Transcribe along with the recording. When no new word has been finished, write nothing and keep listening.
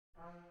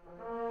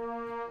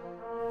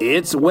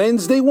It's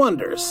Wednesday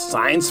Wonders,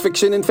 science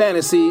fiction and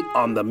fantasy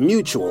on the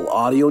Mutual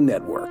Audio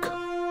Network.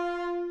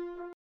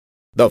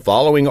 The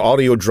following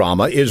audio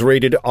drama is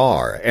rated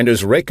R and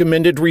is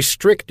recommended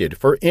restricted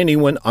for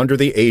anyone under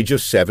the age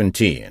of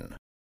 17.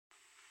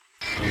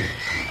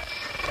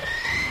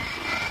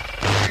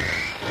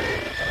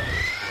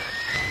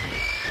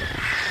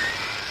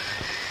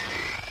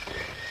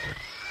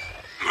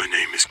 My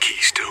name is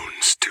Keystone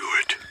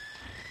Stewart.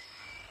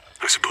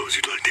 I suppose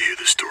you'd like to hear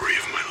the story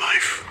of my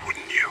life,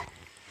 wouldn't you?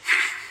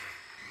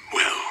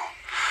 Well,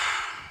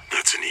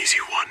 that's an easy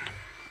one.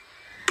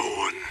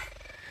 Born,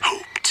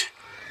 hoped,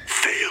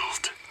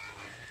 failed,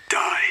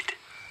 died.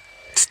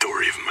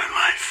 Story of my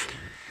life.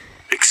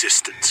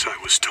 Existence, I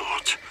was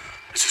taught,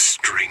 is a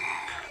string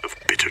of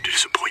bitter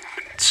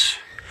disappointments.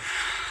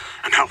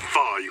 And how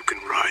far you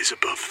can rise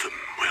above them,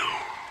 well,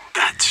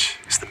 that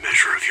is the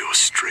measure of your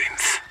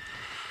strength.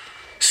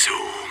 So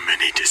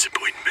many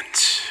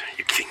disappointments.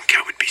 You'd think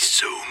I would be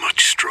so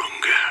much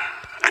stronger.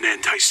 An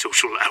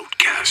antisocial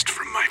outcast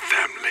from my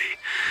family.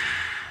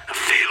 A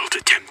failed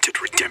attempt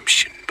at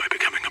redemption by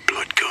becoming a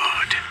blood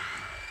god.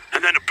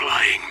 And then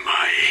applying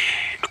my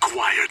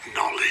acquired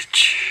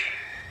knowledge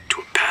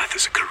to a path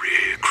as a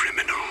career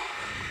criminal.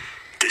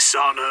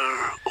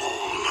 Dishonor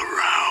all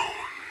around.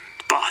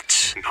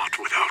 But not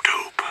without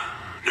hope.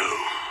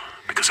 No,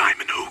 because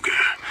I'm an ogre.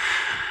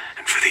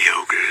 And for the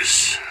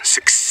ogres,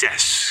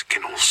 success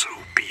can also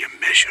be a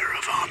measure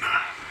of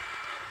honor.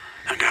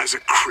 And as a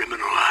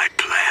criminal, I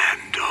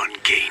planned on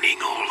gaining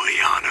all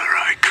the honor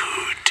I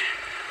could.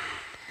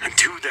 And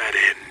to that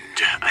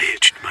end, I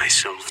hitched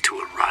myself to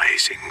a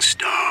rising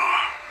star.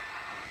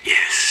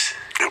 Yes,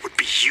 that would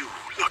be you,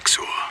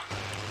 Luxor,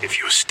 if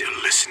you're still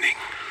listening.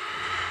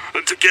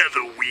 And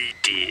together we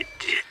did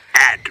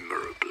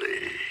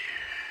admirably.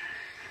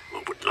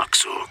 What would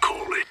Luxor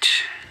call it?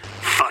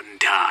 Fun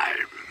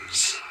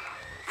times.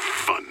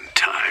 Fun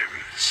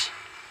times.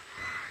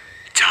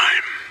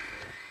 Time.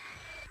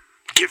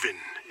 Given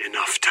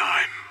enough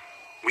time,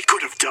 we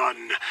could have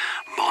done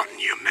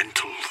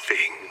monumental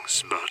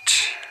things,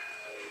 but,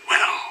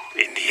 well,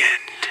 in the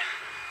end,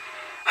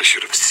 I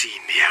should have seen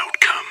the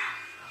outcome.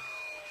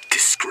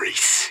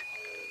 Disgrace.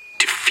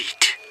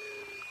 Defeat.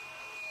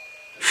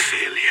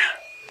 Failure.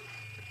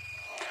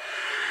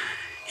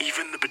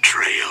 Even the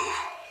betrayal,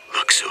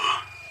 Luxor.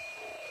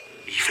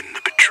 Even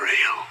the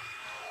betrayal.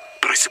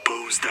 But I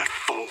suppose that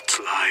fault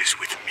lies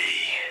with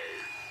me.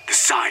 The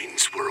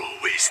signs were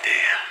always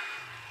there.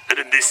 And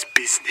in this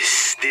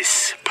business,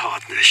 this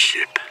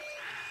partnership,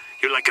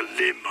 you're like a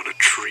limb on a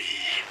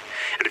tree.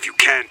 And if you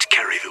can't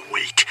carry the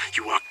weight,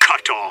 you are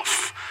cut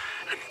off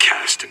and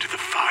cast into the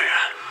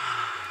fire.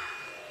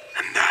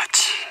 And that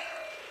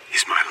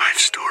is my life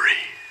story.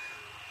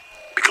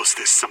 Because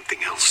there's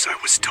something else I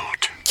was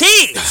taught.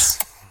 Keys!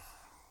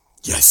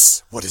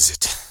 Yes, what is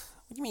it?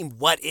 What do you mean,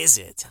 what is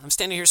it? I'm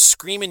standing here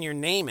screaming your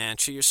name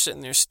at you. You're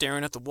sitting there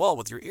staring at the wall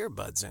with your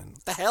earbuds in.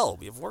 What the hell?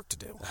 We have work to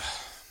do.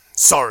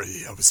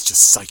 Sorry, I was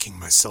just psyching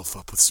myself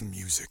up with some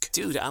music.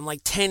 Dude, I'm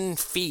like 10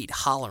 feet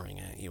hollering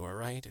at you, all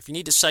right? If you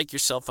need to psych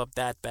yourself up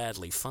that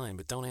badly, fine,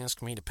 but don't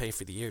ask me to pay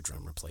for the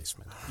eardrum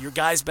replacement. Your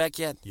guys back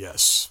yet?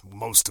 Yes,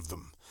 most of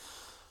them.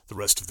 The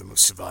rest of them who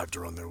survived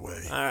are on their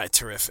way. All right,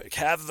 terrific.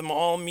 Have them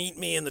all meet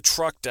me in the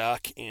truck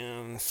dock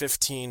in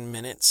 15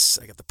 minutes.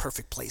 I got the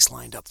perfect place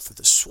lined up for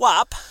the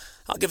swap.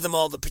 I'll give them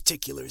all the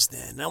particulars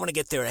then. I want to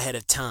get there ahead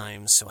of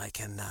time so I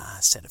can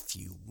set a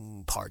few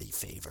party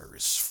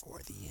favors for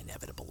the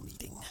inevitable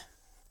meeting.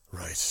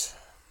 Right.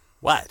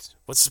 What?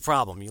 What's the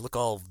problem? You look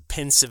all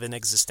pensive and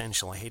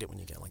existential. I hate it when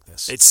you get like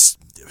this. It's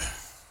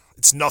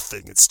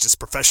nothing. It's just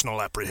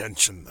professional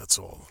apprehension, that's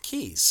all.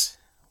 Keys,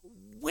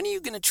 when are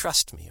you going to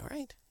trust me, all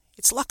right?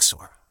 It's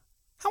Luxor.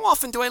 How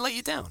often do I let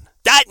you down?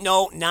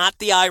 No, not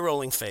the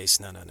eye-rolling face.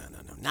 No.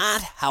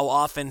 Not how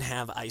often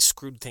have I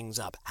screwed things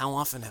up. How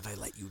often have I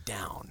let you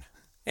down?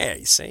 Yeah,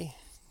 you see?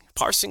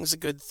 Parsing's a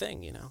good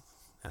thing, you know?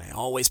 And I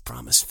always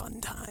promise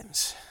fun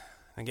times.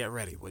 And get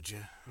ready, would you?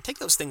 And take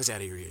those things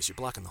out of your ears. You're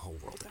blocking the whole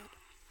world out.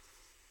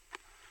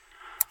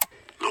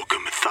 Loco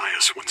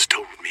Matthias once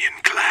told me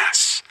in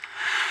class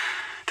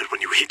that when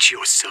you hitch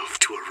yourself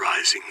to a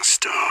rising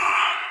star,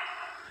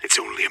 it's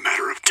only a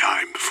matter of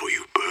time before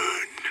you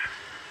burn.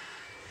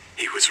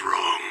 He was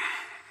wrong.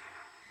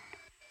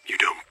 You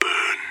don't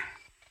burn.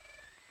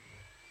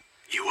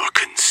 You are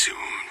consumed.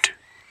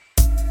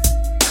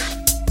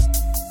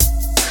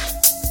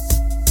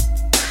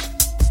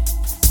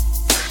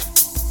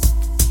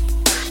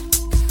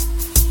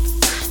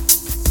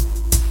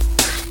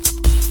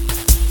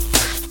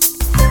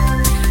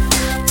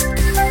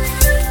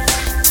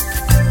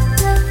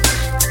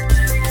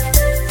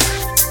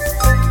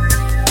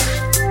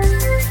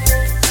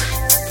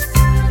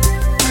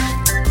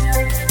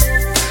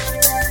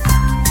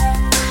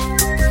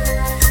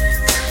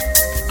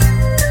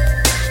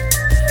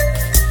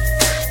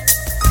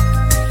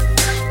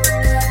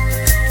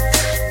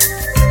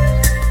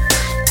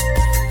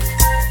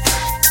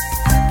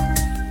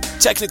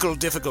 Technical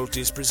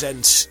difficulties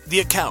present The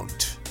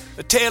Account,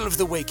 a tale of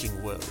the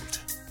waking world.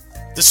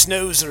 The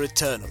snows are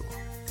eternal.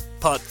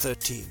 Part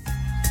 13.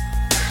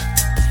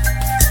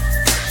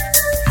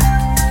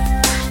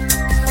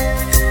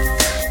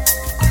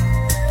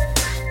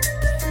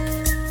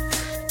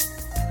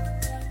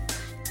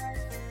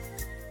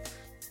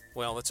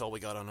 Well, that's all we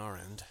got on our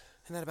end.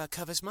 And that about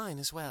covers mine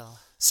as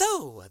well.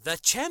 So, the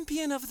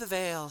champion of the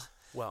Vale.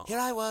 Well, Here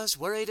I was,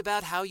 worried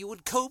about how you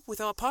would cope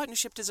with our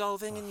partnership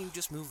dissolving, and you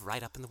just moved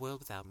right up in the world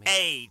without me.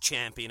 a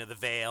champion of the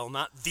Vale,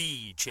 not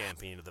the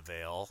champion of the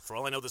Vale. For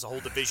all I know, there's a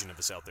whole division of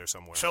us out there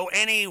somewhere. So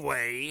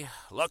anyway,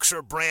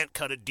 Luxor Brant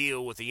cut a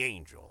deal with the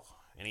Angel.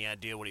 Any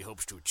idea what he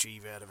hopes to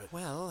achieve out of it?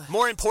 Well,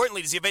 More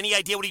importantly, does he have any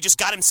idea what he just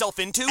got himself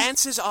into?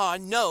 answers are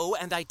no,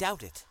 and I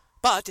doubt it.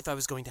 But if I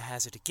was going to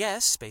hazard a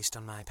guess, based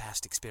on my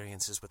past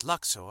experiences with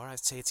Luxor,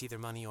 I'd say it's either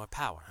money or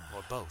power,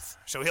 or both.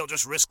 So he'll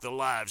just risk the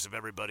lives of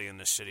everybody in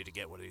this city to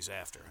get what he's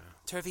after, huh?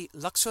 Turvey,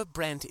 Luxor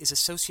Brent is a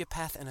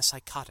sociopath and a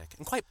psychotic,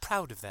 and quite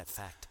proud of that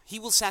fact. He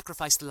will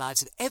sacrifice the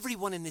lives of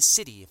everyone in this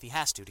city if he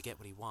has to get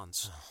what he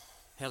wants.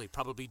 Hell, he'd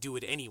probably do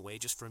it anyway,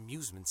 just for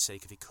amusement's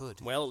sake if he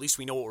could. Well, at least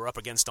we know what we're up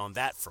against on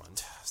that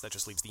front. So that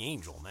just leaves the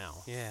Angel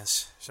now.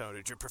 Yes. So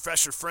did your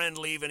professor friend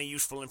leave any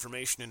useful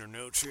information in her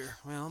notes here?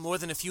 Well, more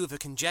than a few of her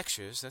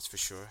conjectures, that's for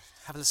sure.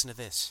 Have a listen to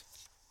this.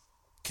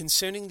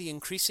 Concerning the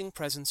increasing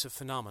presence of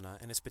phenomena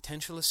and its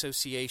potential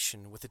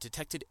association with a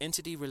detected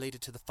entity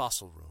related to the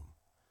fossil room.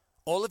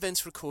 All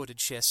events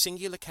recorded share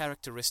singular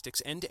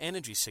characteristics and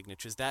energy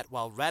signatures that,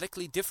 while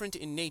radically different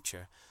in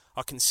nature,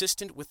 are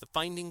consistent with the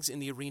findings in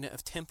the arena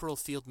of temporal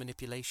field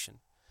manipulation.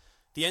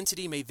 The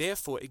entity may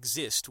therefore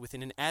exist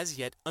within an as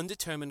yet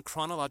undetermined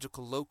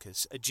chronological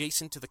locus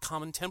adjacent to the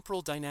common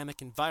temporal dynamic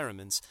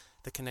environments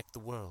that connect the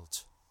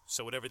worlds.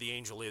 So whatever the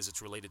Angel is,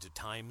 it's related to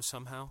time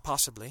somehow?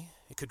 Possibly.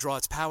 It could draw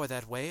its power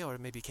that way, or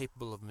it may be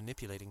capable of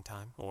manipulating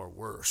time. Or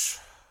worse,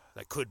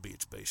 that could be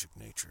its basic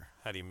nature.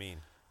 How do you mean?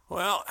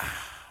 Well,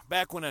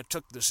 back when I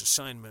took this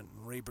assignment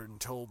and Rayburn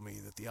told me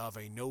that the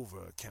Ave Nova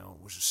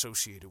account was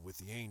associated with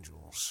the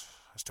Angels,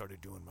 I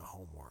started doing my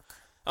homework.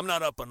 I'm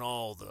not up on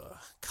all the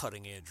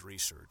cutting-edge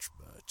research,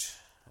 but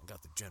I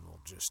got the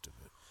general gist of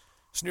it.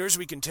 As near as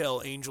we can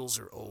tell, angels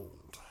are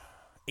old,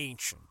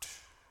 ancient.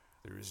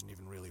 There isn't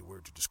even really a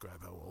word to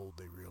describe how old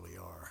they really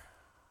are.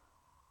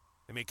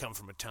 They may come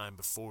from a time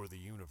before the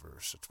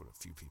universe. That's what a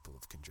few people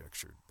have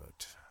conjectured,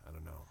 but I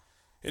don't know.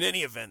 In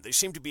any event, they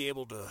seem to be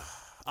able to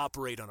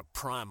operate on a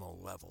primal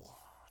level,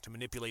 to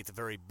manipulate the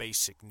very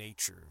basic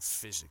nature of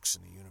physics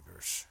in the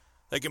universe.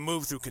 They can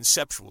move through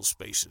conceptual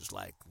spaces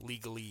like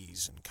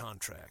legalese and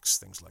contracts,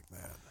 things like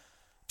that.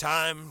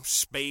 Time,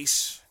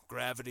 space,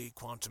 gravity,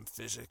 quantum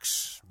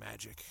physics,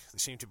 magic. They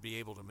seem to be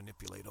able to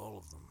manipulate all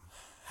of them.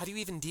 How do you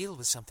even deal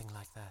with something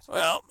like that?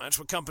 Well, that's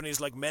what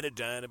companies like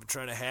Metadyne have been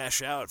trying to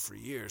hash out for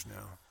years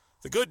now.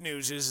 The good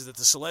news is that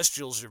the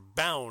Celestials are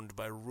bound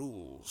by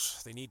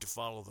rules. They need to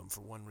follow them for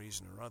one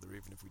reason or other,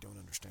 even if we don't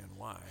understand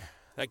why.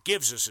 That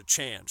gives us a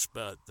chance,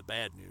 but the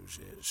bad news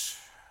is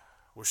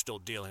we're still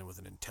dealing with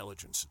an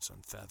intelligence that's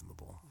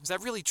unfathomable. Is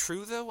that really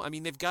true, though? I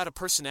mean, they've got a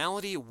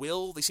personality, a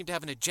will, they seem to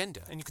have an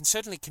agenda, and you can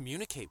certainly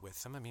communicate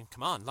with them. I mean,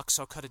 come on,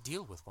 Luxor cut a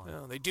deal with one.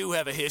 Well, they do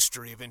have a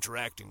history of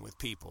interacting with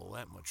people,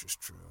 that much is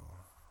true.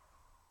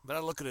 But I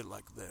look at it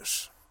like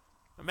this.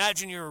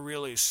 Imagine you're a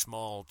really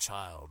small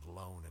child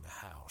alone in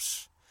a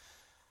house.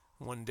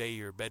 One day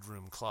your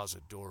bedroom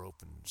closet door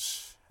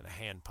opens and a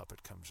hand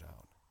puppet comes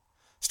out.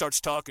 Starts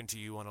talking to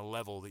you on a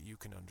level that you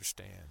can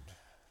understand.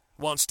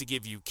 Wants to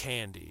give you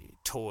candy,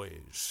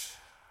 toys.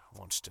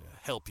 Wants to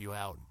help you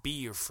out and be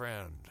your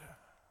friend.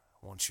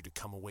 Wants you to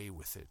come away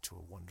with it to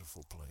a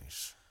wonderful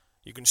place.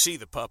 You can see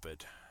the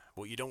puppet.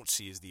 What you don't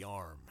see is the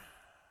arm.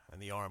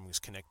 And the arm is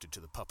connected to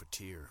the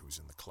puppeteer who's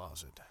in the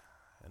closet.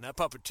 And that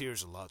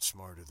puppeteer's a lot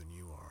smarter than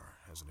you are,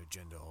 has an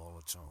agenda all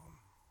its own.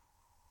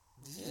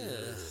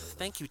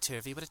 Thank you,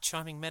 Turvey. What a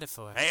charming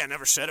metaphor. Hey, I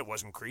never said it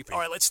wasn't creepy. All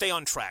right, let's stay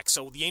on track.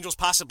 So the Angel's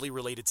possibly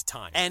related to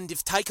time. And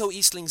if Tycho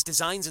Eastling's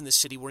designs in this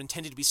city were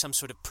intended to be some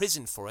sort of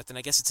prison for it, then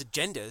I guess its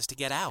agenda is to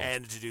get out.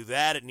 And to do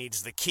that, it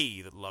needs the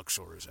key that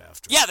Luxor is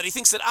after. Yeah, that he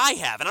thinks that I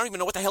have, and I don't even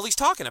know what the hell he's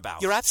talking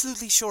about. You're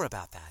absolutely sure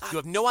about that? You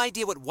have no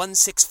idea what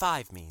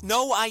 165 means?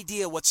 No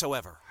idea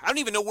whatsoever. I don't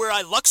even know where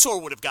Luxor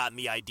would have gotten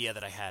the idea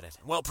that I had it.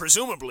 Well,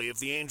 presumably, if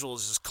the Angel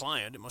is his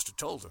client, it must have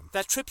told him.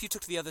 That trip you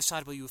took to the other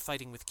side while you were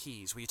fighting with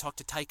Keys, where you talked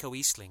to Tycho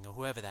Eastling, or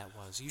whoever that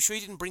was. Are you sure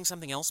you didn't bring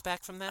something else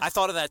back from that? I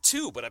thought of that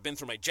too, but I've been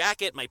through my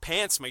jacket, my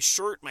pants, my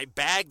shirt, my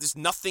bag. There's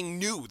nothing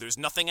new. There's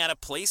nothing out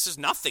of place. There's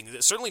nothing.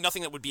 There's certainly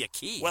nothing that would be a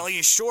key. Well, are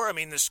you sure? I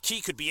mean, this key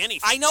could be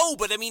anything. I know,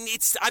 but I mean,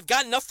 I've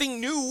got nothing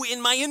new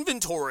in my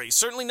inventory.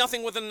 Certainly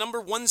nothing with a number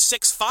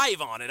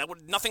 165 on it.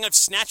 Nothing I've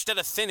snatched out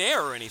of thin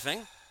air or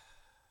anything.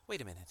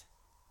 Wait a minute.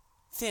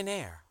 Thin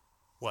air?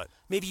 What?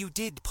 Maybe you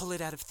did pull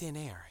it out of thin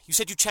air. You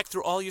said you checked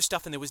through all your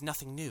stuff and there was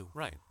nothing new.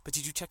 Right. But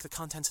did you check the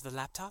contents of the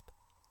laptop?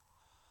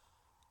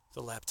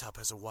 The laptop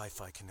has a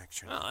Wi-Fi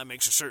connection. Well, that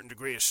makes a certain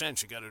degree of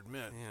sense, you gotta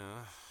admit.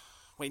 Yeah.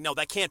 Wait, no,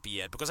 that can't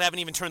be it, because I haven't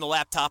even turned the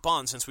laptop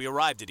on since we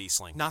arrived at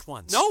Eastling. Not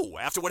once. No,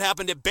 after what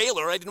happened at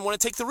Baylor, I didn't want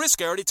to take the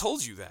risk. I already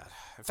told you that.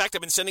 In fact,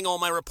 I've been sending all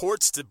my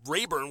reports to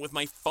Rayburn with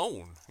my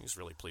phone. He's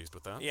really pleased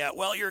with that. Yeah,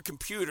 well, your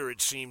computer,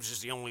 it seems, is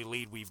the only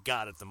lead we've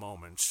got at the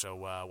moment, so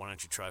why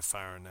don't you try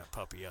firing that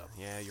puppy up?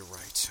 Yeah, you're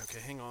right.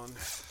 Okay, hang on.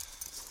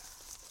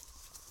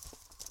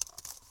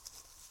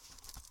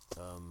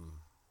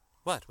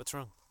 What? What's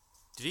wrong?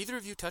 Did either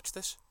of you touch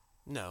this?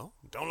 No.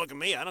 Don't look at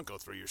me. I don't go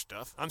through your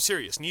stuff. I'm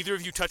serious. Neither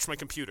of you touched my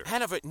computer.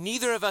 Hanover,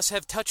 neither of us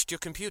have touched your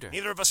computer.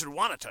 Neither of us would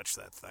want to touch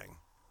that thing.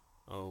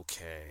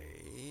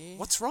 Okay.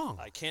 What's wrong?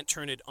 I can't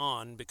turn it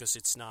on because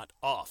it's not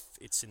off.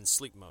 It's in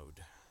sleep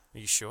mode. Are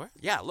you sure?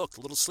 Yeah, look,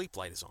 the little sleep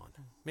light is on.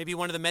 Maybe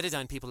one of the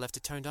Metadyne people left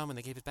it turned on when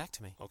they gave it back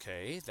to me.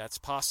 Okay, that's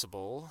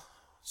possible.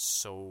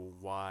 So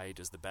why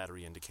does the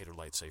battery indicator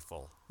light say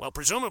full? Well,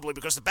 presumably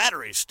because the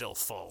battery's still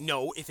full.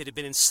 No, if it had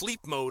been in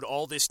sleep mode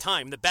all this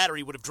time, the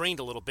battery would have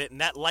drained a little bit,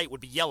 and that light would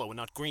be yellow and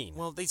not green.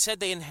 Well, they said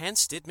they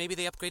enhanced it. Maybe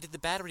they upgraded the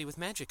battery with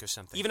magic or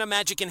something. Even a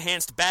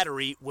magic-enhanced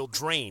battery will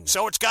drain.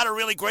 So it's got a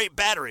really great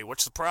battery.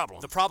 What's the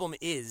problem? The problem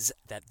is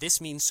that this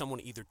means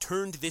someone either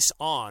turned this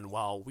on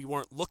while we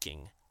weren't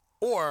looking,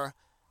 or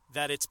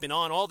that it's been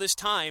on all this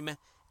time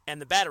and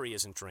the battery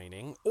isn't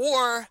draining,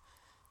 or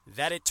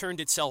that it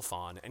turned itself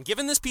on. And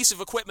given this piece of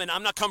equipment,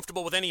 I'm not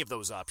comfortable with any of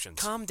those options.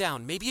 Calm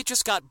down. Maybe it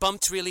just got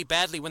bumped really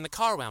badly when the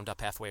car wound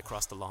up halfway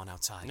across the lawn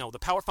outside. No, the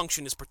power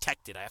function is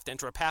protected. I have to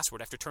enter a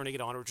password after turning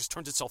it on, or it just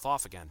turns itself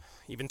off again.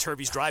 Even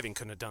Turvey's driving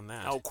couldn't have done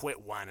that. Oh,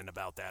 quit whining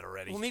about that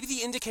already. Well, maybe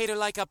the indicator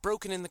light got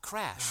broken in the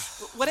crash.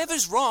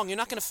 Whatever's wrong, you're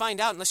not going to find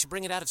out unless you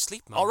bring it out of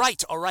sleep mode. All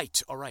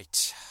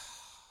right.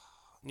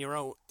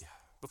 Nero,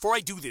 before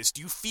I do this,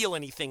 do you feel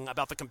anything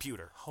about the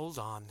computer? Hold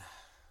on.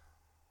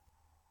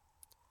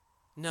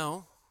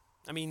 No.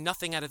 I mean,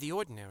 nothing out of the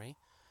ordinary.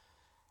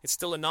 It's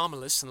still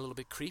anomalous and a little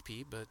bit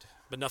creepy, but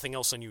nothing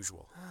else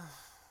unusual.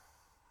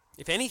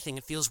 If anything,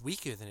 it feels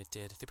weaker than it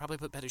did. They probably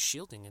put better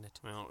shielding in it.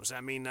 Well, does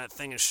that mean that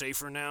thing is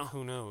safer now?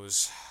 Who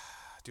knows?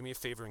 Do me a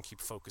favor and keep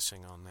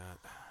focusing on that,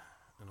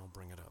 and I'll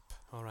bring it up.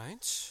 All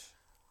right.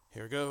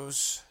 Here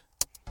goes.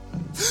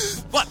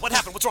 What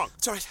happened? What's wrong?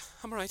 It's all right.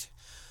 I'm all right.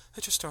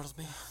 It just startled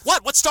me.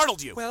 What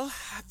startled you? Well,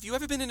 have you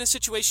ever been in a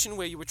situation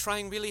where you were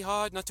trying really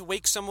hard not to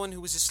wake someone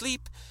who was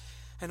asleep,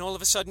 and all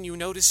of a sudden you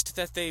noticed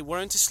that they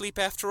weren't asleep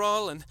after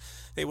all, and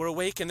they were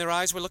awake and their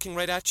eyes were looking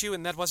right at you,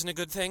 and that wasn't a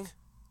good thing?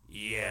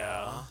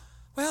 Yeah.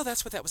 Well,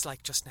 that's what that was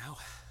like just now.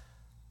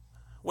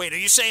 Wait, are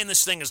you saying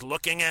this thing is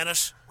looking at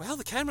us? Well,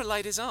 the camera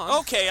light is on.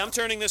 Okay, I'm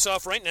turning this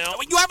off right now.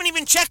 You haven't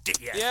even checked it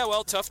yet. Yeah,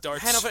 well, tough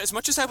darts. Hanover, as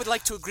much as I would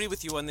like to agree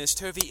with you on this,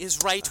 Turvey is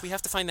right. We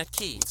have to find that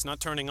key. It's not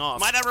turning off.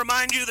 Might I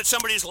remind you that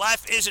somebody's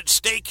life is at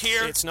stake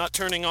here? It's not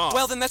turning off.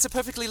 Well, then that's a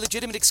perfectly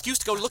legitimate excuse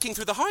to go looking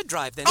through the hard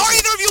drive, then. Are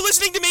either of you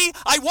listening to me?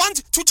 I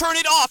want to turn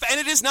it off,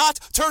 and it is not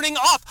turning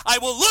off. I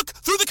will look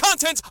through the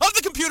contents of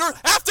the computer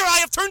after I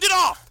have turned it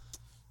off.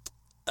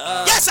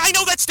 Yes, I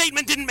know that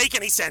statement didn't make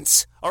any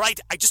sense. All right,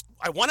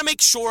 I want to make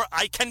sure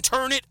I can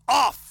turn it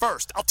off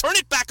first. I'll turn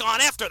it back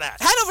on after that.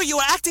 Hanover, you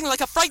are acting like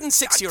a frightened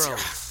 6-year-old.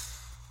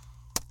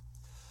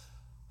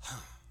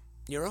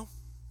 Nero,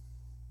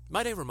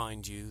 might I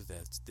remind you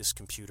that this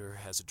computer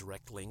has a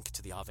direct link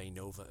to the Ave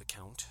Nova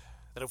account?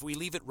 That if we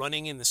leave it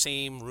running in the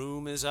same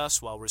room as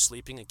us while we're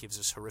sleeping, it gives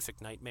us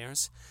horrific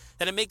nightmares?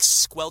 That it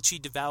makes squelchy,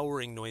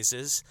 devouring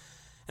noises?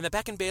 And that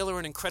back in Baylor,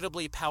 an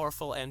incredibly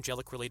powerful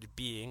angelic-related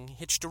being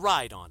hitched a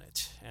ride on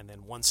it, and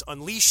then once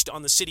unleashed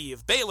on the city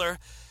of Baylor,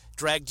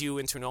 dragged you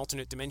into an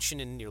alternate dimension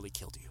and nearly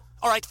killed you.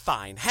 All right,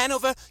 fine.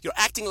 Hanover, you're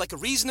acting like a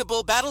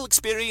reasonable,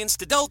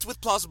 battle-experienced adult with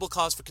plausible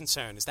cause for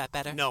concern. Is that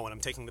better? No, and I'm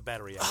taking the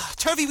battery out.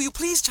 Turvey, will you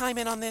please chime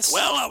in on this?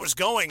 Well, I was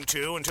going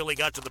to until he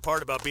got to the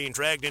part about being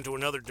dragged into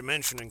another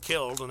dimension and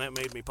killed, and that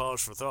made me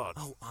pause for thought.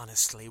 Oh,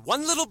 honestly,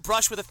 one little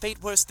brush with a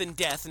fate worse than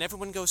death, and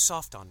everyone goes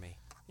soft on me.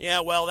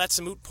 Yeah, well, that's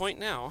a moot point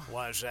now.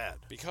 Why is that?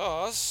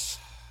 Because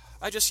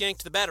I just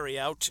yanked the battery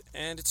out,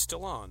 and it's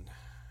still on.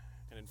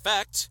 And in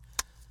fact,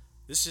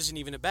 this isn't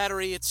even a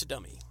battery, it's a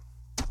dummy.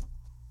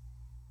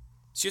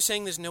 So you're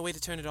saying there's no way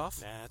to turn it off?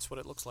 That's what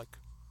it looks like.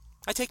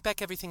 I take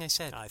back everything I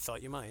said. I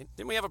thought you might.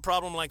 Didn't we have a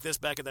problem like this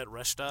back at that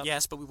rest stop?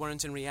 Yes, but we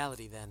weren't in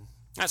reality then.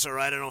 That's all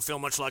right. I don't feel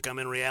much like I'm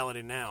in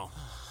reality now.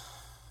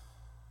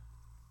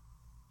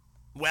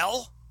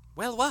 Well?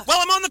 Well, what? Well,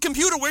 I'm on the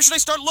computer. Where should I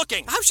start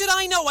looking? How should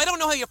I know? I don't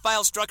know how your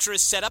file structure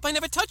is set up. I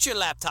never touch your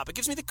laptop. It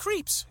gives me the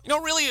creeps. You know,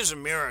 it really is a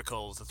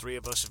miracle the three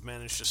of us have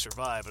managed to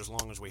survive as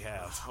long as we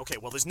have. Okay,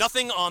 well, there's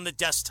nothing on the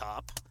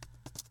desktop.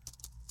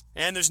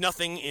 And there's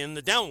nothing in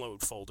the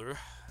download folder.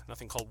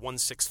 Nothing called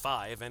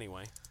 165,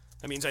 anyway.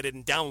 That means I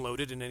didn't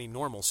download it in any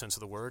normal sense of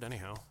the word,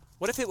 anyhow.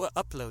 What if it were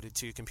uploaded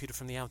to your computer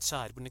from the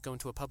outside? Wouldn't it go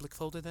into a public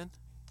folder then?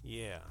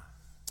 Yeah,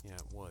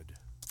 it would.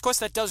 Of course,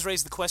 that does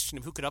raise the question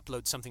of who could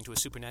upload something to a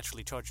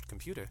supernaturally charged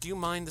computer. Do you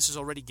mind? This has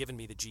already given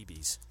me the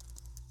GBs.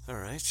 All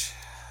right.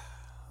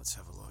 Let's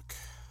have a look.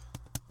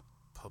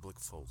 Public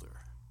folder.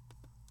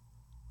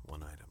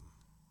 One item.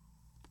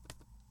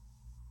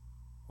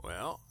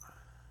 Well,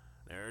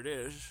 there it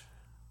is.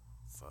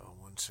 File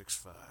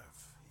 165.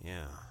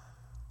 Yeah.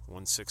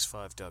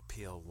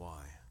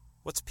 165.ply.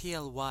 What's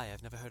PLY?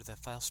 I've never heard of that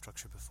file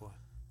structure before.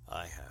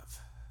 I have.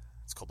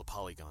 It's called the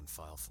polygon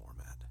file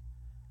format.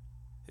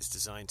 It's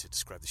designed to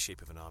describe the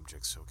shape of an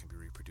object so it can be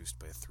reproduced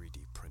by a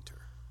 3D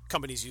printer.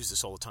 Companies use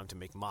this all the time to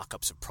make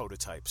mock-ups of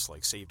prototypes,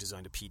 like say you've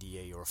designed a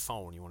PDA or a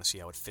phone, you want to see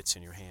how it fits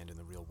in your hand in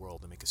the real world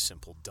and make a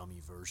simple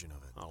dummy version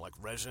of it. Oh, like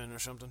resin or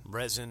something?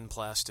 Resin,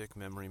 plastic,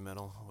 memory,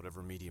 metal,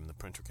 whatever medium the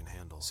printer can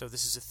handle. So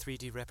this is a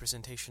 3D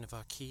representation of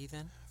our key,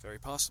 then? Very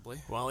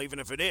possibly. Well, even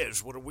if it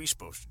is, what are we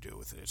supposed to do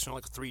with it? It's not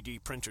like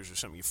 3D printers or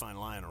something you find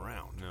lying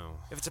around.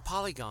 No. If it's a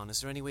polygon,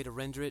 is there any way to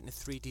render it in a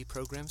 3D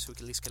program so we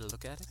can at least get a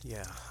look at it?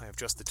 Yeah, I have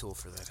just the tool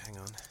for that. Hang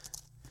on.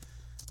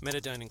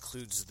 Metadyne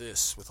includes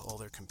this with all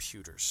their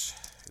computers.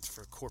 It's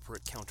for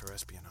corporate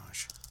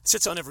counter-espionage. It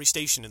sits on every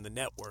station in the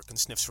network and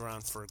sniffs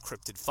around for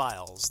encrypted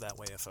files. That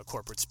way, if a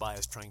corporate spy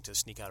is trying to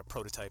sneak out a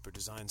prototype or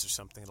designs or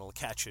something, it'll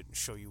catch it and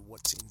show you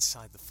what's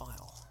inside the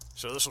file.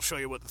 So this will show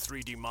you what the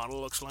 3D model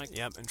looks like?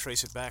 Yep, and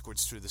trace it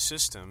backwards through the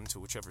system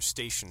to whichever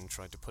station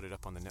tried to put it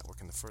up on the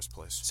network in the first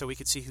place. So we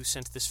could see who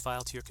sent this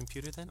file to your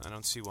computer, then? I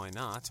don't see why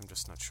not. I'm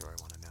just not sure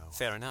I want to know.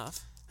 Fair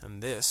enough.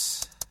 And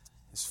this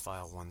is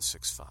file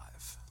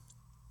 165.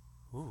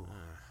 Ooh.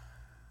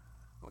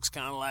 Looks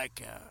kind of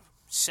like a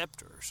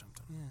scepter or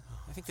something. Yeah.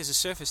 I think there's a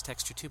surface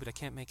texture too, but I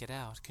can't make it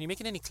out. Can you make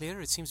it any clearer?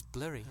 It seems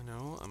blurry.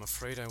 No, I'm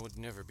afraid I would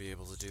never be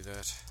able to do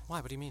that. Why?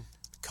 What do you mean?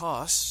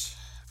 Because,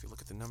 if you look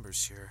at the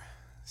numbers here,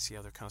 see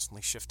how they're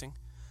constantly shifting?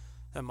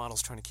 That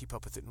model's trying to keep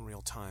up with it in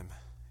real time.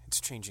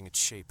 It's changing its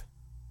shape.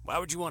 Why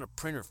would you want a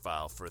printer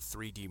file for a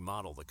 3D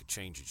model that could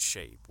change its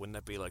shape? Wouldn't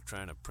that be like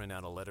trying to print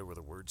out a letter where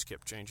the words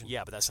kept changing?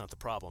 Yeah, but that's not the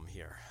problem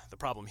here. The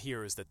problem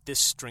here is that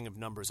this string of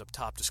numbers up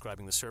top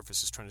describing the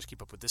surface is trying to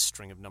keep up with this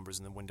string of numbers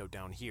in the window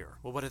down here.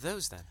 Well, what are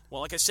those then?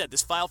 Well, like I said,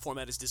 this file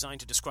format is designed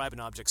to describe an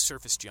object's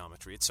surface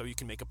geometry. It's so you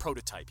can make a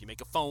prototype. You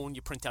make a phone,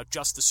 you print out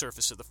just the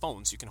surface of the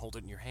phone so you can hold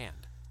it in your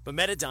hand. But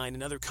Metadyne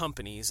and other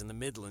companies in the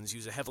Midlands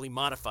use a heavily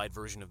modified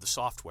version of the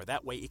software.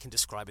 That way it can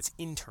describe its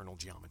internal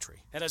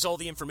geometry. It has all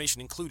the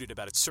information included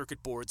about its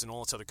circuit boards and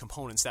all its other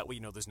components. That way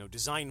you know there's no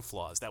design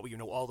flaws. That way you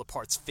know all the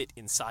parts fit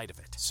inside of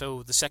it.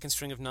 So the second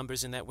string of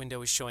numbers in that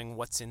window is showing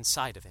what's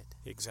inside of it.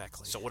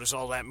 Exactly. So what does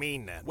all that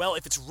mean then? Well,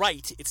 if it's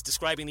right, it's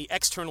describing the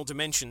external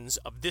dimensions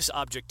of this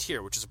object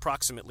here, which is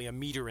approximately a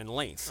meter in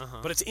length.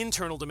 But its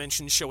internal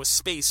dimensions show a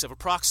space of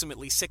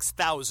approximately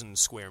 6,000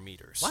 square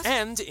meters. What?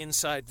 And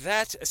inside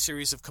that, a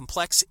series of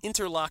complex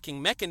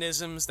interlocking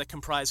mechanisms that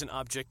comprise an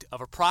object of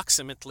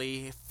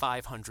approximately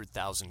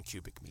 500,000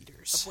 cubic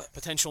meters.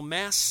 Potential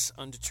mass,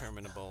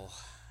 undeterminable.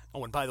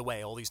 Oh, and by the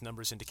way, all these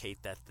numbers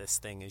indicate that this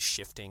thing is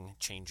shifting,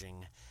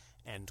 changing,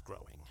 and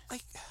growing.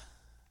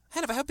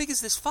 Hanover, how big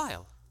is this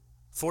file?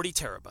 40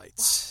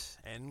 terabytes.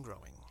 And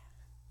growing.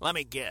 Let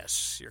me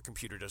guess, your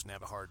computer doesn't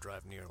have a hard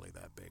drive nearly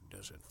that big,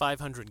 does it?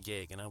 500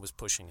 gig, and I was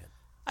pushing it.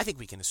 I think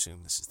we can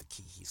assume this is the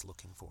key he's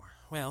looking for.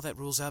 Well, that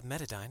rules out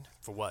Metadyne.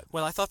 For what?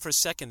 Well, I thought for a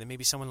second that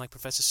maybe someone like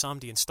Professor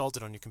Somdi installed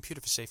it on your computer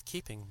for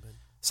safekeeping, but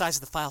the size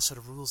of the file sort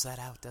of rules that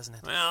out, doesn't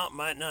it? Well, it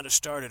might not have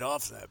started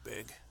off that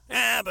big.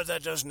 But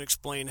that doesn't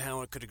explain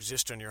how it could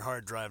exist on your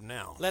hard drive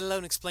now. Let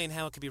alone explain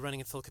how it could be running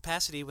at full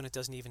capacity when it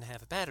doesn't even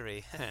have a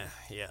battery.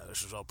 Yeah,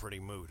 this is all pretty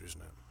moot,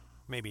 isn't it?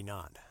 Maybe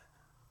not.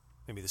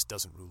 Maybe this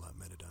doesn't rule out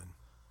Metadyne.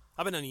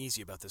 I've been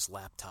uneasy about this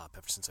laptop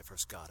ever since I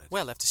first got it.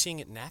 Well, after seeing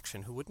it in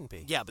action, who wouldn't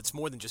be? Yeah, but it's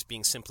more than just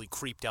being simply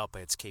creeped out by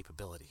its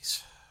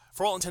capabilities.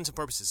 For all intents and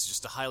purposes, it's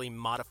just a highly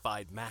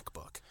modified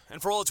MacBook.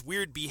 And for all its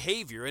weird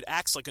behavior, it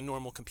acts like a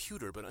normal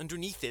computer, but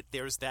underneath it,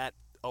 there's that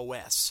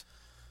OS.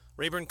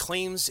 Rayburn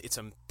claims it's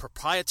a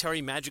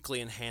proprietary, magically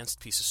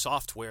enhanced piece of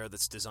software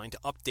that's designed to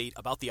update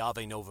about the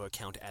Ave Nova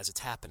account as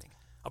it's happening.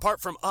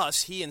 Apart from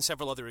us, he and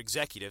several other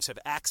executives have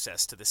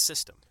access to this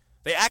system.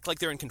 They act like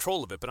they're in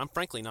control of it, but I'm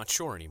frankly not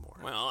sure anymore.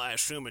 Well, I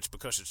assume it's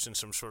because it's in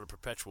some sort of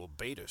perpetual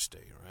beta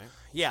state, right?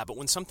 Yeah, but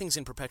when something's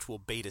in perpetual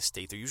beta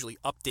state, they're usually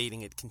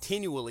updating it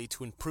continually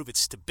to improve its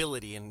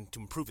stability and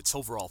to improve its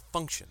overall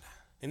function.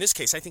 In this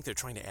case, I think they're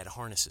trying to add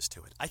harnesses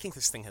to it. I think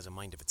this thing has a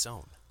mind of its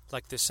own.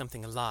 Like there's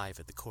something alive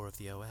at the core of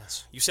the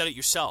OS. You said it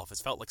yourself. It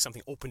felt like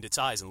something opened its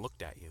eyes and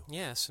looked at you.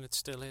 Yes, and it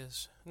still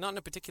is. Not in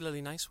a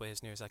particularly nice way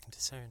as near as I can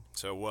discern.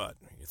 So what?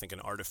 You thinking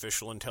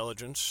artificial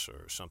intelligence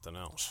or something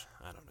else?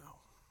 I don't know.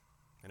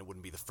 And it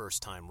wouldn't be the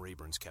first time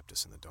Rayburn's kept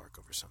us in the dark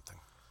over something.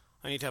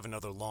 I need to have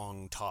another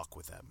long talk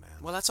with that man.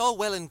 Well, that's all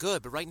well and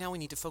good, but right now we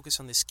need to focus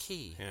on this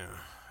key. Yeah.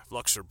 If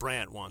Luxor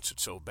Brandt wants it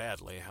so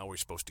badly, how are we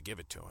supposed to give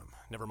it to him?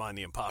 Never mind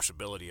the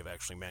impossibility of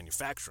actually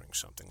manufacturing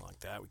something like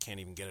that. We can't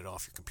even get it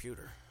off your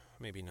computer.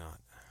 Maybe not.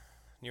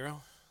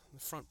 Nero, in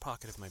the front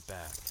pocket of my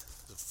bag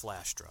is a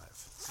flash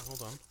drive.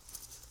 Hold on.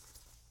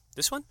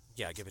 This one?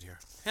 Yeah, give it here.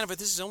 Hanover,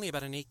 this is only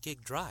about an 8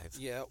 gig drive.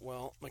 Yeah,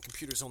 well, my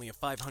computer's only a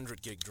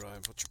 500 gig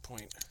drive. What's your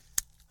point?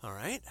 All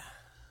right.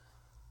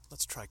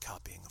 Let's try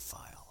copying a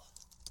file.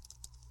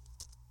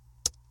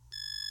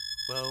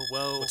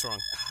 Whoa. What's wrong?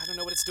 I don't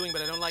know what it's doing,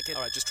 but I don't like it.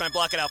 All right, just try and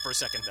block it out for a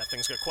second. That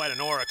thing's got quite an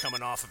aura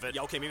coming off of it.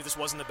 Yeah, okay, maybe this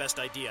wasn't the best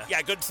idea.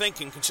 Yeah, good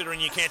thinking, considering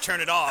you can't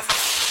turn it off.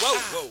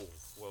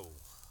 Whoa.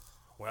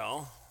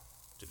 Well,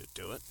 did it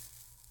do it?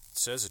 It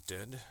says it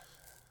did.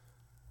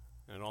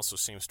 And it also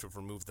seems to have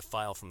removed the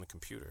file from the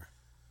computer.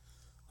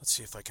 Let's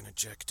see if I can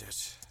eject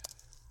it.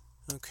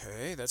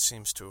 Okay, that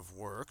seems to have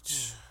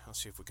worked. I'll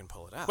see if we can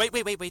pull it out.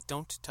 Wait.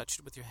 Don't touch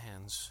it with your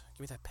hands.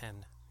 Give me that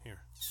pen. Here.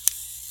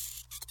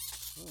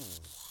 Ooh.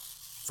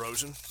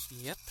 Frozen?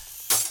 Yep.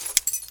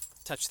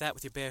 Touch that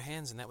with your bare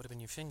hands and that would have been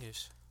your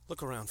fingers.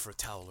 Look around for a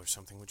towel or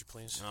something, would you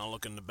please? I'll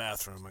look in the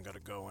bathroom. I gotta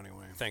go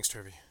anyway. Thanks,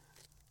 Turvey.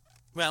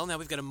 Well, now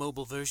we've got a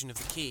mobile version of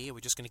the key. Are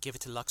we just going to give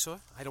it to Luxor?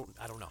 I don't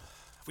know.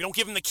 If we don't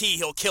give him the key,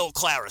 he'll kill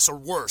Clarice, or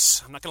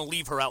worse. I'm not gonna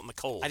leave her out in the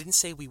cold. I didn't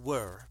say we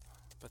were,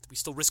 but we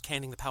still risk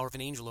handing the power of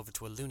an angel over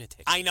to a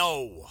lunatic. I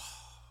know.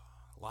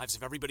 Lives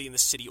of everybody in the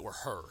city or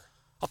her.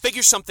 I'll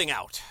figure something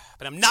out,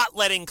 but I'm not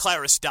letting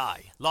Clarice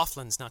die.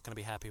 Laughlin's not going to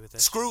be happy with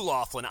this. Screw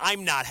Laughlin.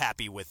 I'm not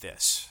happy with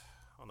this.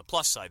 On the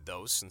plus side,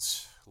 though,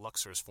 since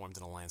Luxor has formed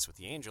an alliance with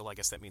the Angel, I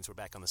guess that means we're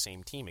back on the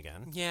same team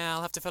again. Yeah,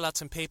 I'll have to fill out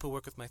some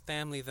paperwork with my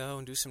family, though,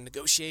 and do some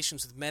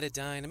negotiations with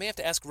Metadyne. I may have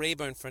to ask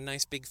Rayburn for a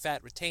nice big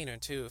fat retainer,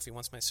 too, if he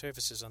wants my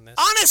services on this.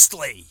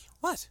 Honestly!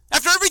 What?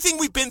 After everything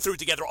we've been through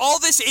together, all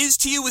this is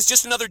to you is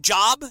just another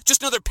job?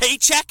 Just another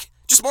paycheck?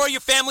 Just more of your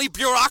family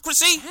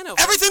bureaucracy?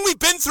 Hanover. Everything we've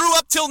been through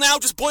up till now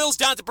just boils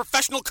down to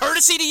professional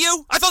courtesy to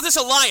you? I thought this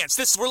alliance,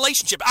 this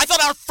relationship, I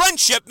thought our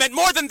friendship meant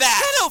more than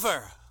that!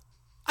 Hanover!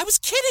 I was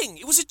kidding!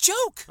 It was a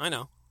joke! I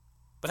know.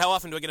 But how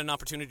often do I get an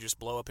opportunity to just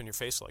blow up in your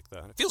face like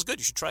that? It feels good.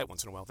 You should try it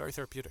once in a while. Very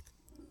therapeutic.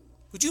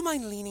 Would you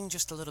mind leaning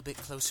just a little bit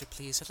closer,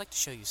 please? I'd like to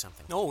show you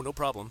something. No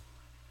problem.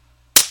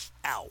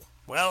 Ow.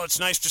 Well, it's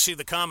nice to see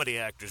the comedy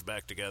actors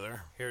back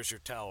together. Here's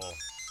your towel.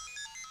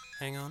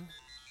 Hang on.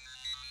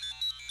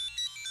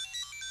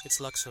 It's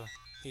Luxor.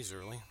 He's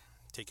early.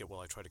 Take it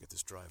while I try to get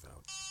this drive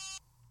out.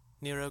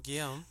 Nero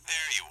Guillaume.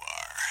 There you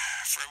are.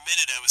 For a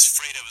minute, I was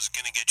afraid I was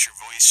going to get your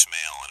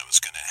voicemail, and I was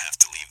going to have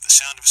to leave the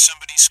sound of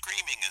somebody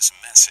screaming as a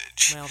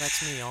message. Well,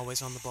 that's me,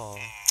 always on the ball.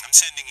 I'm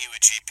sending you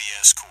a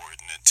GPS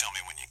coordinate. Tell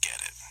me when you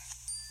get it.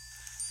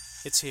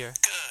 It's here.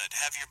 Good.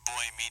 Have your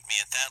boy meet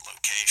me at that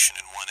location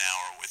in 1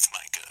 hour with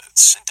my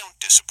goods. And don't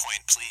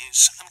disappoint,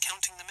 please. I'm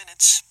counting the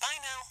minutes. Bye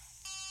now.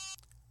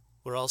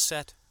 We're all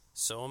set.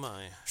 So am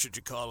I. Should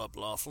you call up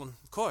Laughlin?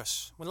 Of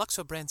course. When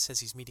Luxor Brent says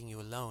he's meeting you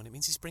alone, it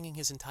means he's bringing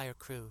his entire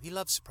crew. He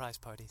loves surprise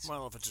parties.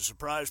 Well, if it's a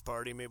surprise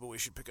party, maybe we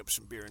should pick up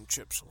some beer and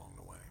chips along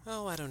the way.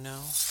 Oh, I don't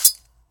know.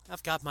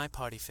 I've got my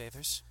party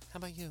favors. How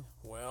about you?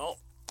 Well,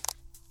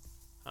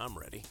 I'm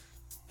ready.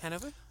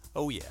 Hanover?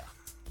 Oh, yeah.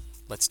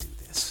 Let's do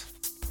this.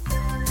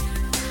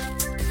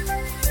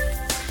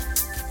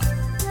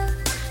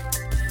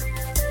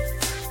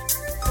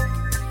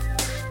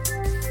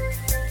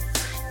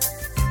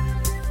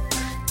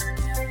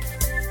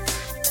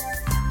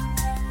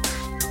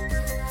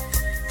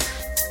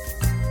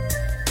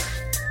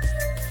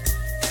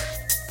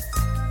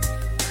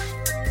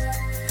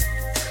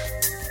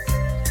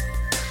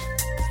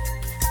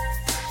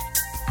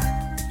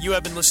 You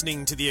have been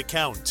listening to The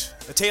Account,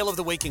 A Tale of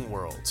the Waking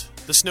World,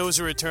 The Snows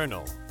Are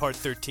Eternal, Part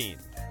 13.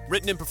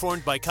 Written and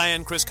performed by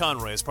Kyan Chris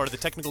Conroy as part of the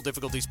Technical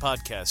Difficulties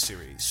podcast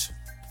series.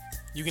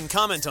 You can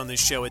comment on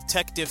this show at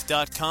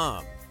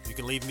techdiff.com. You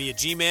can leave me a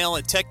Gmail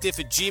at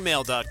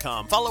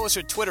techdiff@gmail.com. Follow us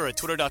at Twitter at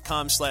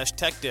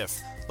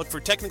twitter.com/techdiff. Look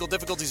for Technical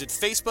Difficulties at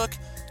Facebook.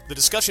 The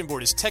discussion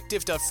board is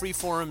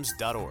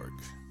techdiff.freeforums.org.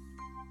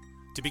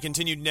 To be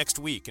continued next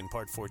week in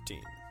Part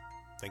 14.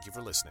 Thank you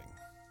for listening.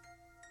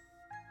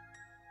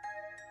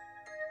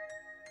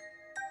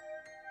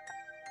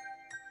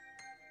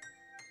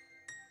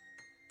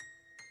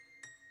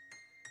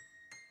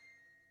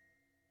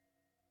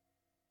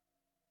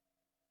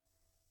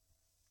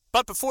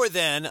 But before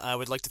then, I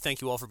would like to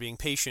thank you all for being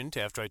patient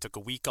after I took a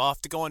week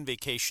off to go on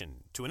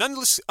vacation to an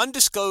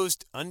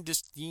undisclosed... I'd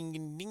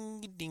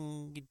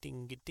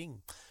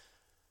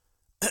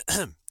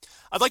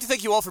like to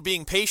thank you all for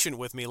being patient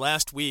with me.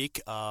 Last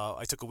week,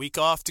 I took a week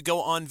off to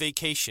go on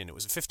vacation. It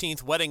was a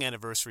 15th wedding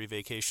anniversary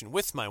vacation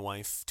with my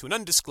wife to an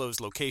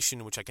undisclosed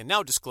location, which I can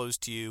now disclose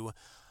to you,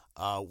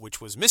 which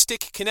was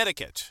Mystic,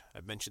 Connecticut.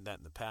 I've mentioned that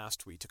in the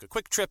past. We took a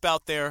quick trip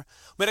out there.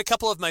 Met a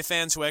couple of my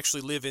fans who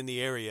actually live in the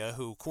area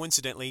who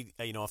coincidentally,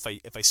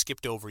 if I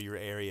skipped over your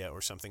area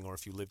or something, or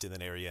if you lived in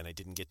that area and I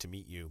didn't get to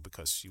meet you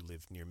because you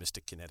lived near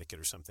Mystic, Connecticut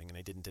or something and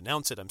I didn't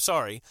announce it, I'm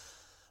sorry.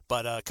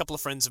 But a couple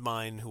of friends of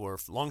mine who are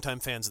longtime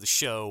fans of the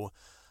show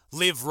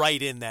live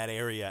right in that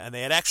area, and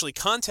they had actually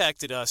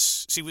contacted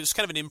us. See, it was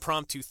kind of an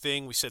impromptu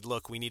thing. We said,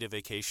 look, we need a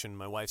vacation.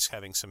 My wife's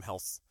having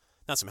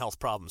not some health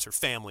problems. Her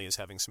family is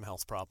having some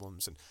health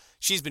problems, and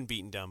she's been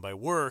beaten down by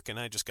work, and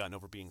I just gotten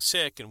over being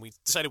sick, and we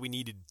decided we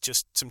needed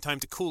just some time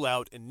to cool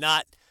out and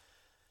not...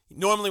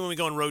 Normally when we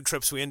go on road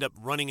trips, we end up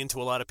running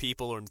into a lot of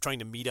people or trying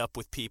to meet up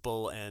with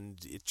people, and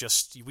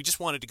we just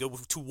wanted to go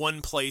to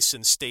one place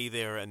and stay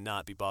there and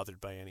not be bothered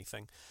by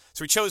anything.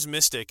 So we chose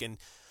Mystic, and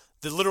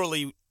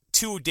literally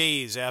 2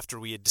 days after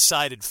we had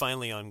decided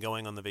finally on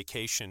going on the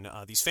vacation,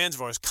 these fans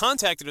of ours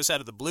contacted us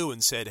out of the blue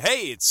and said,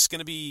 hey, it's going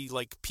to be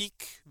like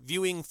peak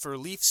viewing for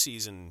leaf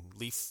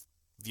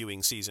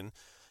viewing season.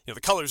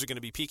 The colors are going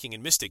to be peaking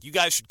in Mystic. You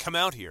guys should come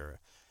out here.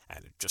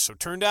 And it just so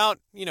turned out,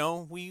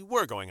 we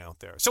were going out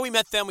there. So we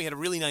met them. We had a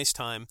really nice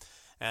time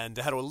and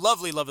had a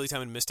lovely, lovely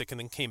time in Mystic, and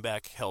then came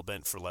back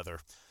hell-bent for leather.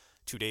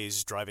 2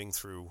 days driving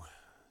through,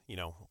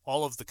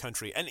 all of the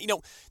country. And,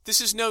 this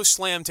is no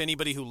slam to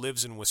anybody who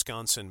lives in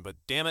Wisconsin, but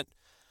damn it,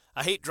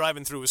 I hate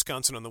driving through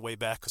Wisconsin on the way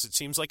back because it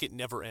seems like it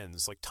never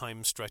ends, like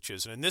time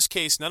stretches. And in this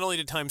case, not only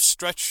did time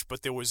stretch,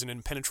 but there was an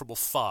impenetrable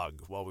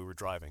fog while we were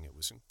driving. It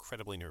was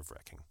incredibly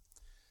nerve-wracking.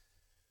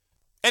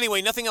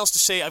 Anyway, nothing else to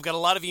say. I've got a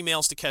lot of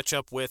emails to catch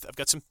up with. I've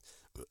got a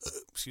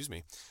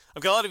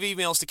lot of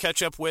emails to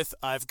catch up with.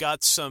 I've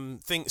got some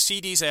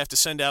CDs I have to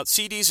send out.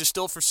 CDs are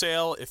still for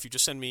sale. If you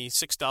just send me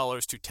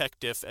 $6 to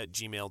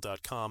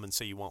techdiff@gmail.com and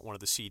say you want one of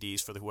the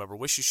CDs for the Whoever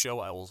Wishes show,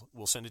 I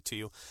will send it to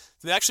you.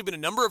 There's actually been a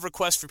number of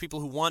requests for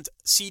people who want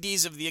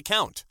CDs of the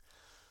account.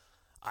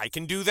 I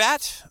can do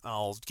that.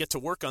 I'll get to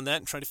work on that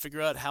and try to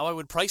figure out how I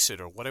would price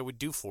it or what I would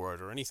do for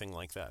it or anything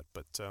like that.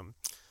 But,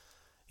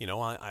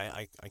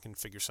 I can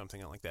figure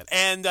something out like that.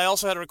 And I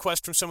also had a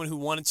request from someone who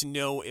wanted to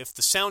know if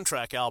the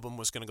soundtrack album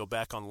was going to go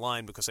back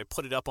online because I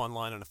put it up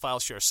online on a file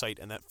share site,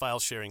 and that file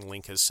sharing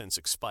link has since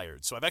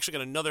expired. So I've actually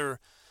got another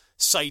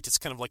site. It's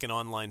kind of like an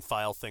online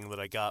file thing that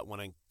I got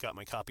when I got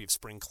my copy of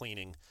Spring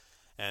Cleaning,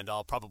 and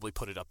I'll probably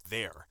put it up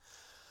there.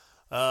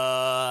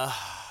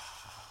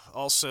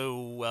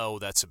 Also,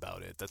 that's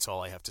about it. That's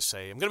all I have to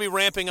say. I'm going to be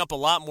ramping up a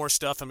lot more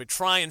stuff. I'm going to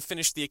try and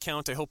finish the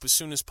account, I hope, as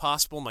soon as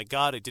possible. My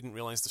God, I didn't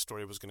realize the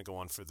story was going to go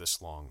on for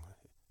this long.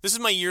 This is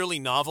my yearly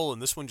novel,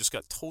 and this one just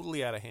got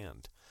totally out of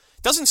hand.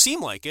 It doesn't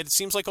seem like it. It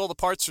seems like all the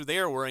parts are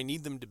there where I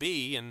need them to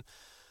be, and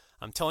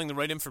I'm telling the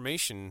right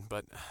information.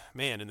 But,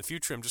 man, in the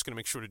future, I'm just going to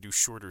make sure to do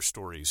shorter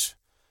stories.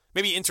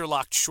 Maybe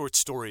interlocked short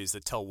stories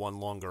that tell one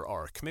longer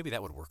arc. Maybe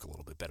that would work a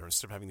little bit better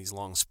instead of having these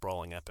long,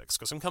 sprawling epics.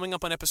 Because I'm coming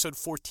up on episode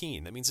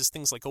 14. That means this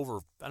thing's like over,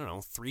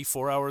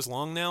 3-4 hours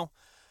long now?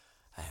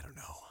 I don't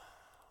know.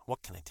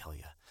 What can I tell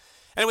you?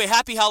 Anyway,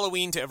 happy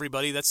Halloween to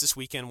everybody. That's this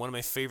weekend, one of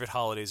my favorite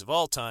holidays of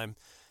all time.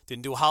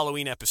 Didn't do a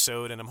Halloween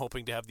episode, and I'm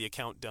hoping to have the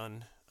account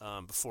done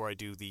before I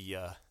do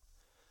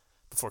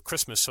before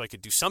Christmas, so I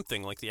could do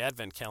something like the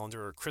Advent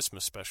calendar or a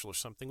Christmas special or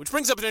something, which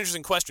brings up an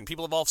interesting question.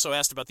 People have also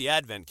asked about the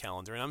Advent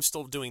calendar, and I'm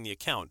still doing the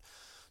account.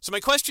 So my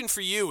question for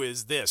you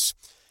is this.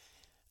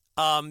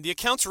 The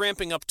account's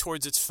ramping up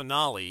towards its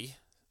finale,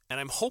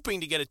 and I'm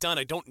hoping to get it done.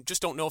 I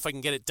don't know if I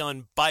can get it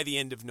done by the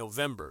end of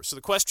November. So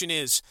the question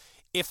is,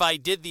 if I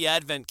did the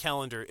Advent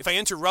calendar, if I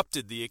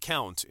interrupted the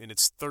account in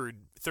its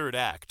third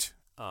act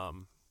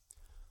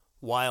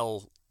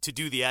while to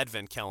do the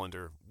Advent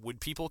calendar,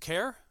 would people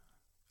care?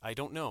 I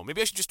don't know.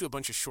 Maybe I should just do a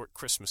bunch of short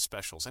Christmas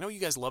specials. I know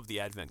you guys love the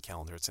Advent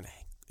calendar. It's an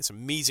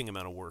amazing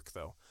amount of work,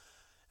 though.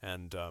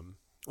 And,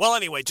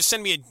 anyway, just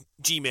send me a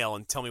Gmail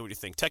and tell me what you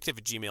think.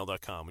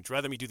 techdiff@gmail.com. Would you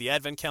rather me do the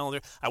Advent calendar?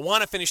 I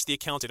want to finish the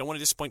account. I don't want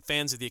to disappoint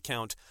fans of the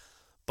account.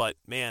 But,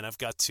 man, I've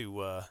got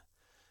to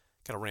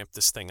ramp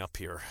this thing up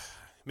here.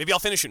 Maybe I'll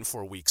finish it in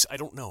 4 weeks. I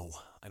don't know.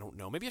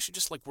 Maybe I should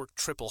just, work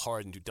triple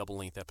hard and do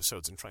double-length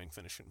episodes and try and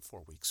finish it in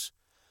 4 weeks.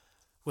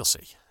 We'll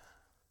see.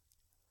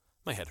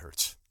 My head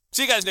hurts.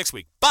 See you guys next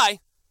week.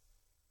 Bye.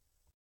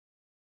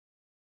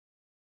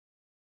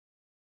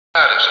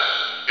 Madison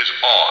is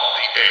on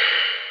the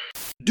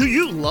air. Do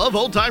you love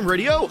old-time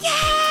radio?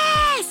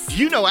 Yes!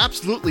 You know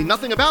absolutely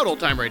nothing about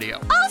old-time radio.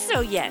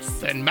 Also yes.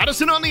 Then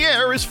Madison on the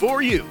Air is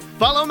for you.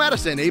 Follow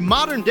Madison, a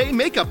modern-day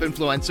makeup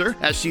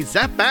influencer, as she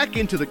zaps back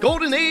into the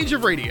golden age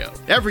of radio.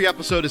 Every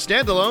episode is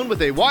standalone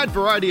with a wide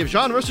variety of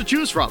genres to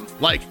choose from,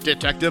 like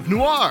detective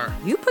noir.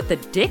 You put the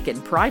dick in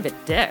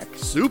Private Dick.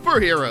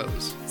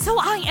 Superheroes. So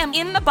I am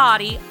in the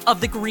body of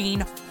the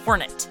Green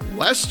Hornet.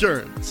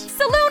 Westerns.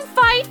 Saloon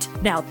fight.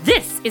 Now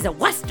this is a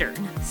Western.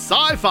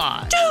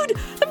 Sci-fi. Dude,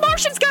 the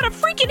Martian's got a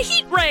freaking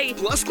heat ray.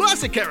 Plus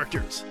classic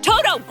characters.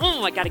 Toto.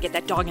 Oh, I gotta get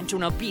that dog into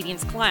an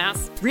obedience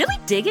class. Really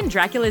digging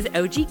Dracula's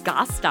OG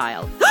goth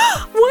style.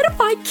 What if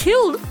I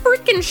killed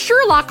freaking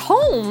Sherlock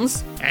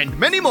Holmes? And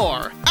many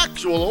more.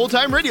 Actual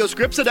old-time radio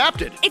scripts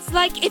adapted. It's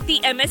like if the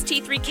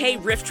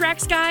MST3K riff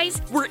tracks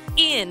guys were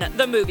in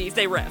the movies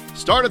they riff.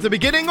 Start at the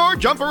beginning or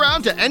jump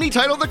around to any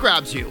title that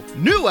grabs you.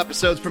 New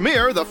episodes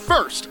premiere the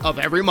first of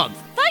every month.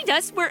 Find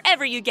us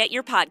wherever you get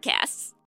your podcasts.